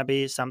gonna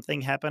be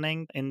something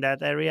happening in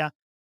that area.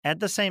 At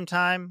the same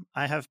time,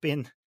 I have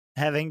been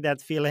having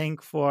that feeling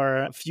for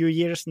a few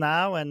years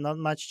now and not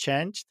much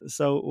changed.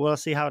 So we'll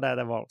see how that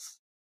evolves.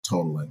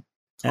 Totally.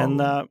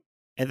 And I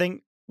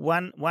think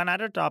one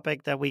other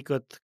topic that we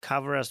could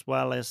cover as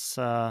well is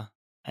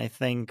I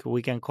think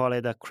we can call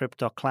it a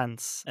crypto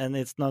cleanse. And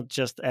it's not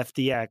just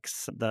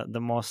FTX,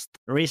 the most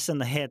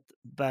recent hit,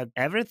 but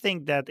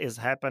everything that is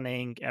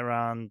happening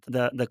around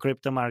the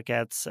crypto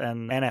markets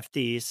and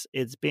NFTs.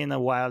 It's been a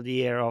wild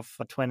year of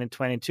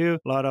 2022.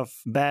 A lot of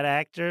bad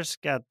actors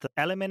got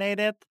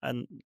eliminated.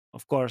 And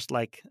of course,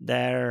 like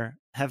there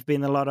have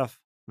been a lot of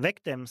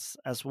victims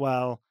as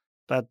well.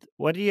 But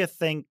what do you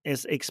think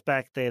is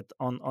expected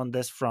on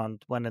this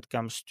front when it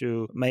comes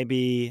to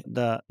maybe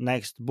the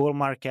next bull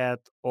market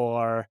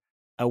or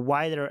a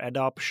wider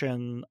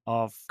adoption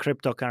of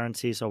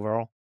cryptocurrencies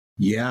overall?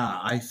 Yeah,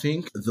 I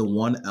think the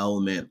one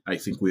element I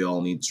think we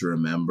all need to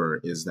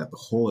remember is that the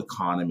whole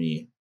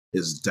economy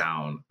is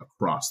down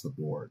across the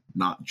board,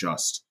 not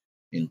just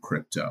in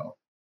crypto.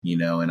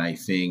 And I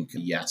think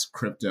yes,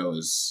 crypto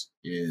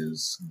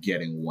is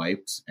getting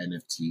wiped,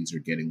 NFTs are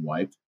getting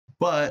wiped,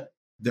 but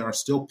there are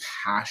still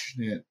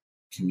passionate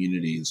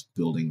communities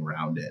building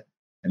around it.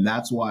 And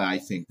that's why I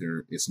think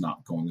it's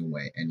not going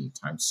away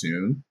anytime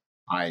soon.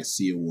 I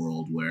see a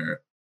world where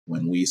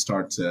when we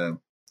start to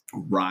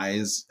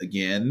rise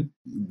again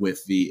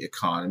with the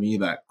economy,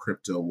 that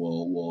crypto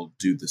will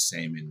do the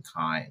same in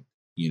kind.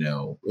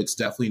 It's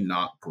definitely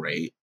not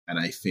great. And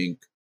I think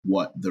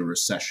what the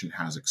recession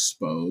has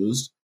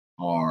exposed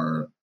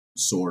are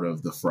sort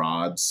of the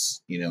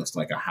frauds. It's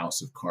like a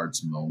house of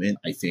cards moment.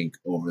 I think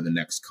over the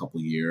next couple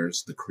of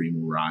years, the cream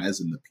will rise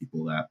and the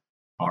people that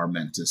are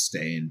meant to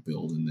stay and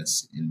build in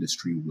this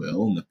industry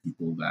will, and the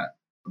people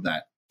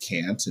that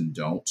can't and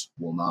don't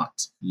will not.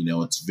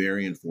 It's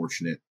very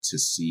unfortunate to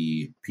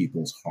see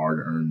people's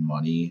hard-earned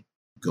money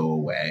go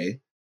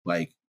away.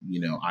 Like,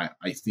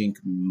 I think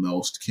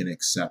most can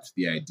accept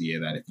the idea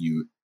that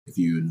if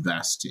you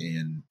invest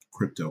in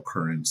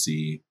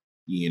cryptocurrency,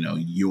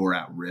 you're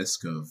at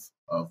risk of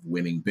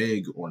winning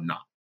big or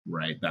not,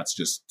 right? That's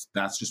just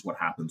what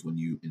happens when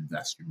you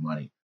invest your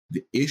money.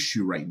 The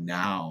issue right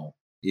now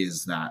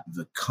is that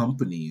the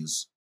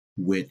companies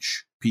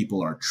which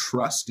people are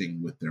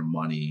trusting with their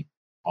money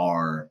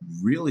are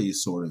really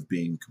sort of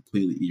being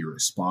completely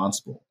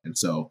irresponsible. And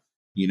so,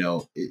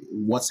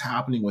 what's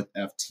happening with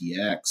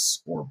FTX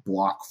or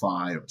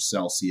BlockFi or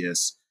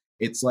Celsius,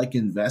 it's like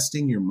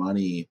investing your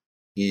money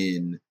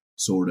in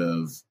sort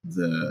of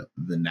the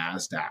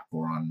NASDAQ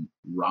or on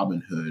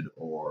Robinhood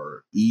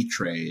or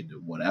E-Trade,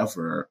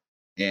 whatever,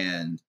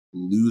 and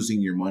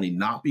losing your money,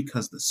 not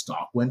because the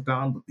stock went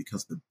down, but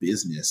because the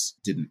business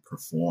didn't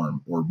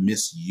perform or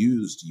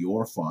misused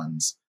your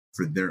funds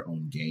for their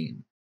own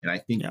gain. And I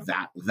think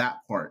that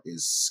part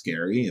is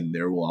scary, and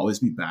there will always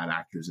be bad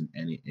actors in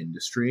any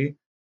industry.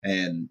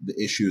 And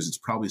the issue is it's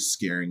probably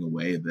scaring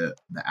away the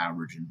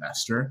average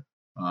investor.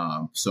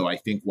 So I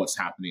think what's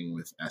happening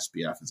with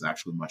SBF is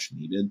actually much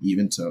needed,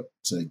 even to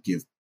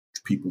give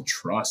people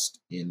trust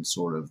in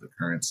sort of the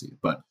currency.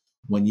 But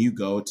when you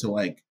go to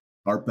like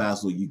Art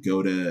Basel, you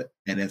go to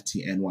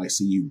NFT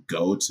NYC, you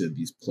go to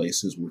these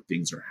places where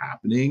things are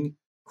happening.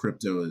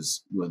 Crypto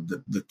is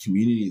the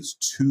community is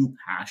too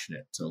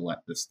passionate to let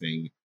this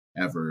thing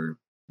ever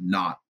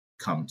not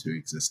come to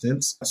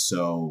existence.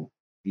 So,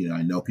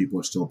 I know people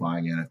are still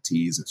buying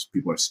NFTs. If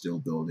people are still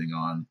building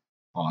on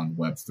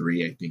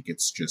Web3, I think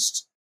it's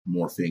just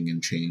morphing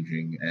and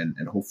changing and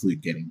hopefully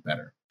getting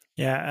better.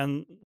 Yeah,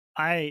 and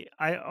I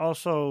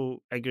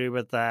also agree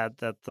with that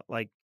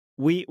like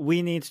we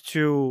need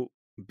to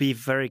be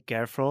very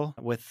careful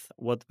with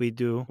what we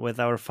do with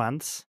our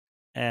funds.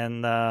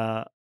 And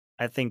I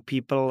think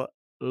people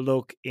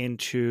look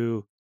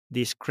into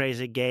these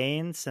crazy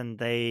gains and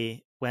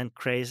they went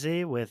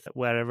crazy with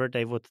wherever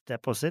they would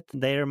deposit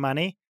their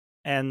money.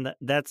 And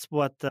that's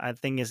what I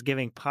think is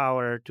giving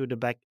power to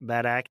the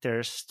bad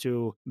actors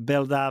to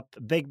build up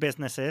big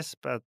businesses.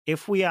 But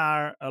if we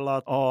are a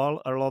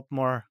lot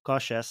more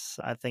cautious,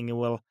 I think it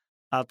will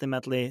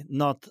ultimately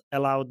not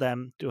allow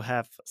them to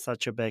have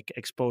such a big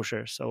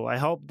exposure. So I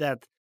hope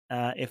that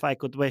if I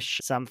could wish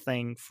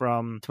something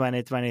from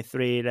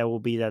 2023, that will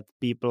be that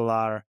people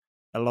are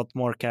a lot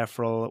more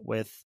careful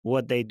with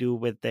what they do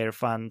with their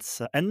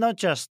funds, and not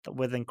just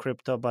within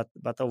crypto, but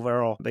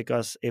overall.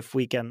 Because if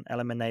we can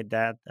eliminate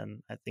that,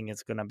 then I think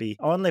it's going to be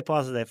only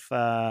positive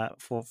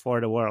for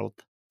the world.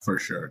 For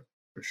sure.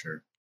 For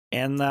sure.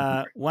 And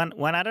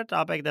one other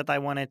topic that I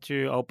wanted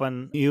to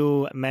open,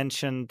 you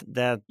mentioned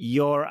that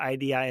your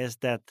idea is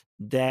that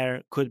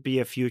there could be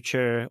a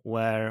future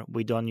where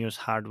we don't use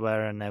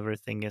hardware and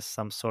everything is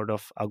some sort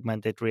of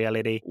augmented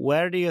reality.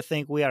 Where do you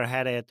think we are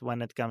headed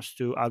when it comes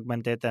to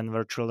augmented and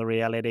virtual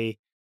reality?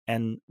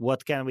 And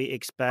what can we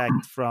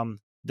expect from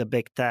the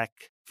big tech,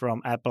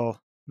 from Apple,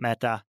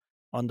 Meta,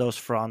 on those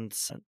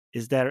fronts?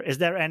 Is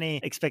there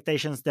any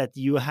expectations that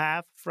you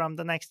have from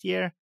the next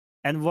year?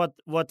 And what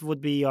would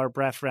be your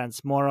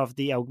preference? More of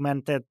the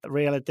augmented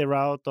reality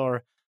route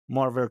or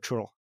more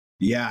virtual?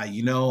 Yeah,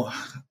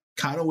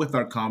 kind of with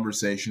our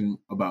conversation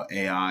about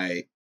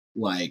AI,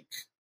 like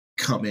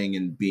coming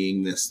and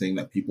being this thing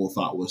that people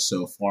thought was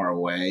so far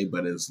away,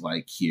 but is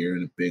like here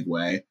in a big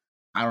way.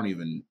 I don't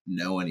even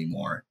know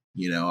anymore.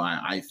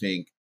 I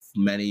think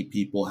many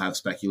people have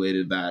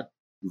speculated that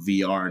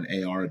VR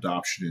and AR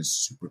adoption is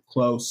super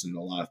close, and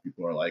a lot of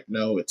people are like,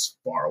 no, it's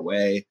far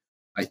away.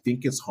 I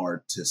think it's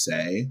hard to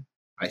say.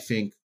 I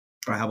think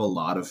I have a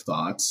lot of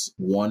thoughts.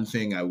 One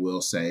thing I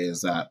will say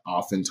is that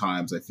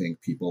oftentimes I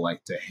think people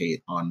like to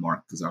hate on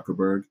Mark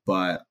Zuckerberg,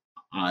 but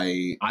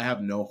I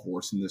have no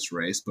horse in this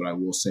race, but I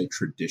will say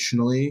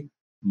traditionally,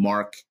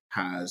 Mark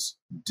has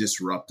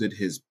disrupted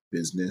his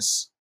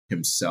business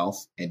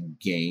himself and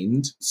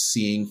gained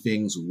seeing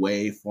things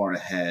way far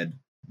ahead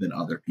than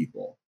other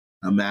people.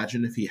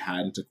 Imagine if he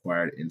hadn't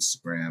acquired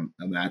Instagram.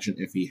 Imagine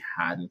if he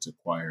hadn't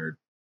acquired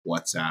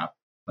WhatsApp.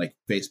 Like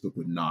Facebook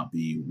would not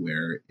be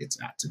where it's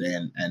at today.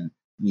 And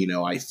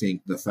I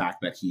think the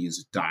fact that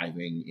he's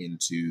diving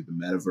into the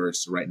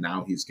metaverse right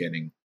now, he's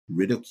getting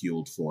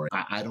ridiculed for it.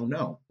 I don't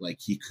know. Like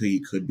he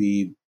could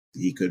be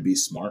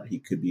smart. He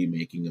could be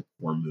making a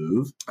poor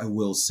move. I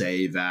will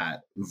say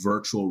that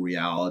virtual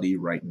reality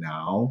right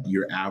now,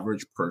 your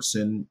average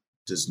person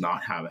does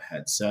not have a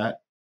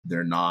headset.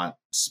 They're not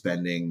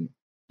spending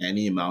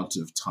any amount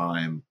of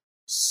time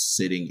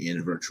sitting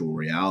in virtual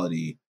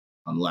reality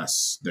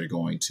unless they're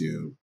going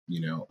to,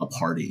 a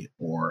party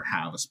or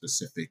have a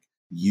specific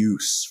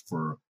use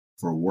for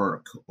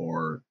work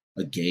or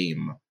a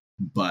game.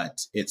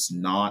 But it's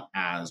not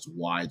as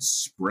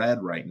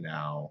widespread right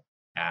now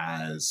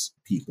as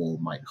people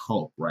might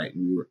hope, right?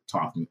 We were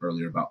talking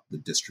earlier about the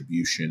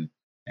distribution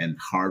and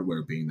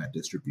hardware being that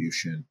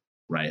distribution,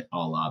 right? A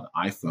la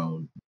the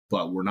iPhone,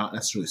 but we're not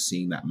necessarily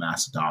seeing that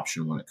mass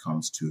adoption when it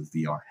comes to a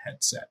VR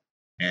headset.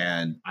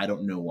 And I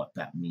don't know what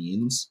that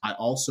means. I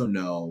also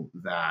know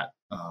that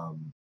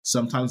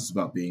sometimes it's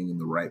about being in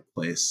the right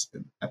place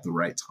at the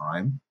right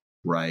time,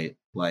 right?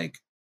 Like,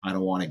 I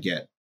don't want to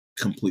get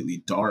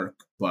completely dark,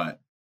 but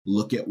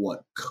look at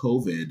what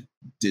COVID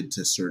did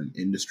to certain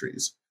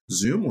industries.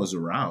 Zoom was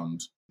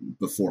around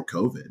before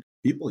COVID.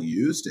 People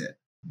used it,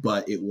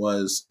 but it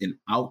was an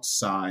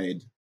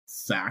outside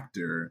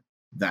factor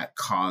that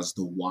caused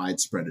the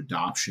widespread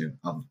adoption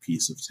of a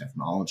piece of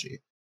technology.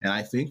 And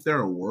I think there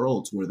are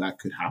worlds where that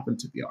could happen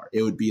to VR.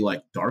 It would be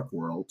like dark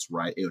worlds,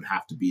 right? It would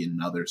have to be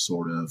another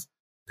sort of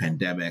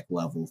pandemic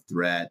level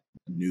threat,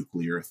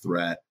 nuclear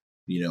threat,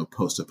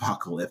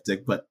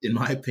 post-apocalyptic. But in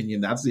my opinion,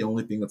 that's the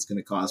only thing that's going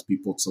to cause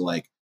people to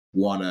like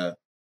want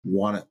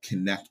to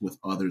connect with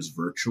others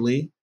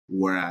virtually,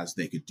 whereas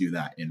they could do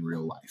that in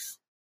real life,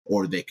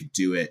 or they could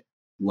do it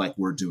like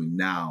we're doing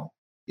now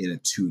in a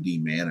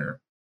 2D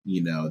manner.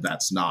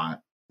 That's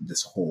not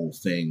this whole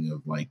thing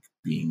of like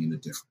being in a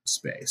different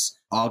space.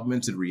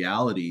 Augmented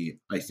reality,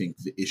 I think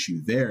the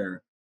issue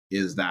there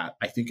is that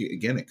I think,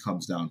 again, it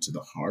comes down to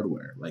the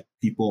hardware. Like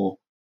people,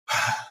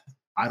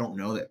 I don't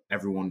know that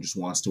everyone just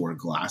wants to wear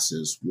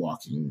glasses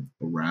walking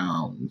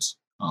around,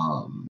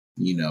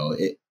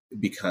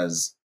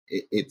 because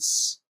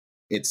it's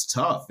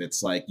tough.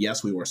 It's like,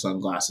 yes, we wear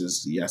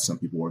sunglasses. Yes, some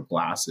people wear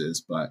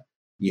glasses, but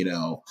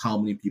how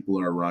many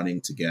people are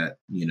running to get,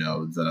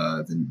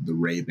 the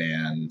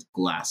Ray-Ban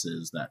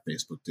glasses that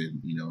Facebook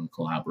did, in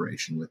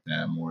collaboration with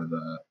them, or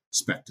the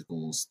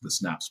spectacles, the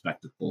Snap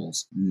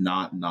spectacles?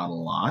 Not a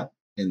lot.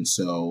 And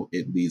so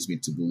it leads me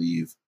to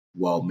believe,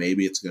 well,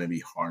 maybe it's going to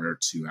be harder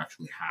to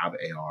actually have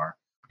AR.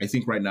 I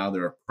think right now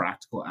there are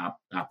practical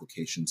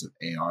applications of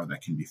AR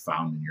that can be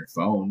found in your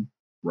phone,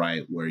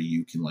 right? Where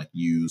you can like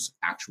use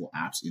actual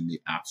apps in the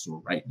App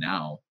Store right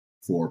now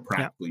for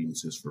practical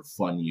uses, for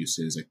fun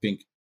uses.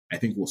 I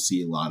think we'll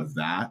see a lot of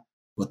that.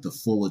 But the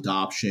full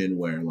adoption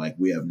where like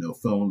we have no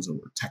phones and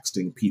we're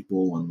texting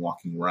people and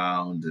walking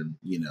around and,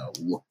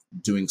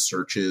 doing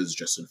searches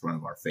just in front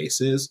of our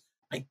faces,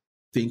 I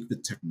think the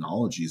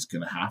technology is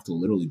going to have to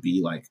literally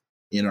be like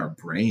in our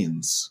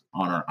brains,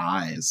 on our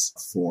eyes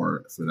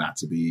for that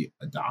to be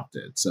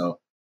adopted. So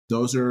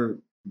those are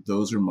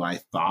my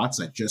thoughts.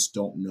 I just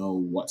don't know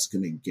what's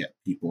going to get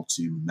people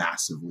to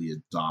massively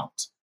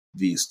adopt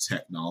these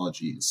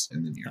technologies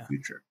in the near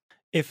future.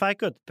 If I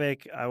could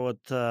pick, I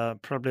would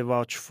probably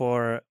vouch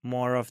for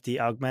more of the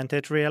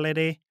augmented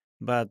reality,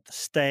 but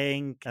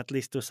staying at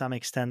least to some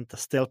extent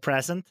still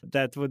present.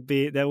 That would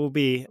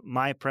be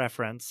my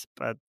preference.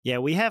 But yeah,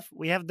 we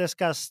have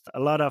discussed a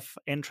lot of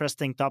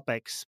interesting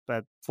topics.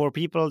 But for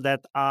people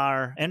that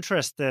are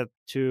interested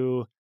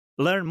to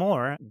learn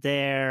more,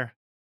 there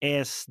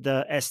is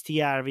the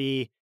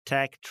STRV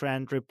Tech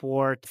Trend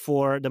Report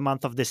for the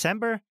month of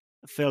December,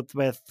 filled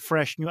with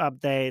fresh new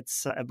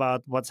updates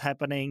about what's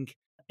happening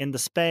in the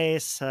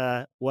space,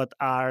 what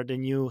are the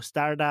new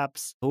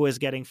startups, who is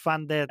getting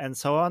funded, and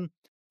so on.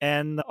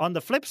 And on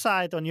the flip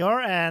side, on your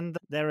end,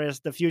 there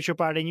is the Future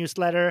Party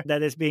newsletter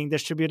that is being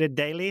distributed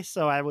daily.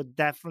 So I would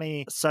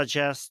definitely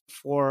suggest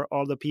for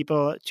all the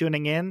people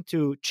tuning in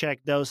to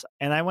check those.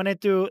 And I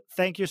wanted to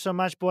thank you so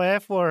much, Boye,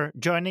 for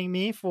joining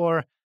me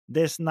for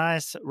this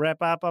nice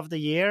wrap up of the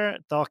year,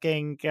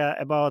 talking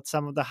about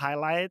some of the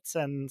highlights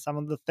and some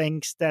of the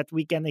things that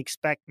we can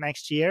expect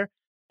next year.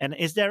 And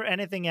is there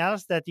anything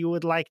else that you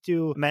would like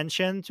to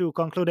mention to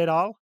conclude it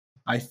all?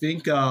 I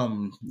think,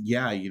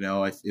 yeah,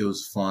 it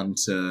was fun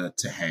to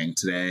hang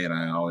today, and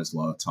I always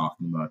love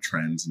talking about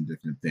trends and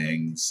different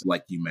things.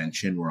 Like you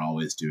mentioned, we're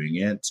always doing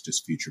it. It's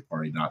just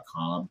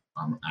futureparty.com.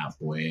 I'm at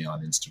Boye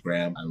on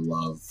Instagram. I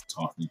love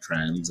talking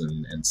trends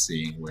and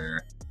seeing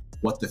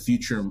what the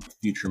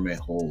future may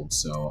hold.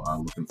 So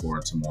I'm looking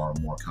forward to more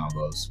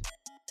combos.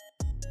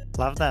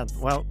 Love that.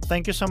 Well,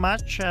 thank you so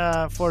much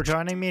for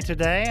joining me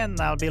today, and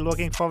I'll be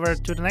looking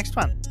forward to the next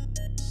one.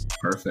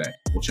 Perfect.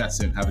 We'll chat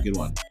soon. Have a good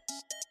one.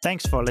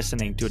 Thanks for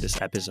listening to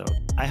this episode.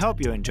 I hope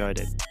you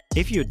enjoyed it.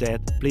 If you did,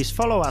 please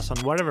follow us on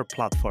whatever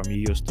platform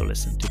you use to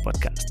listen to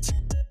podcasts.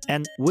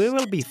 And we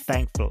will be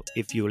thankful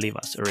if you leave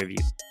us a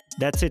review.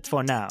 That's it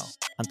for now.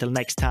 Until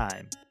next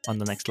time on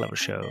the Next Level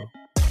Show.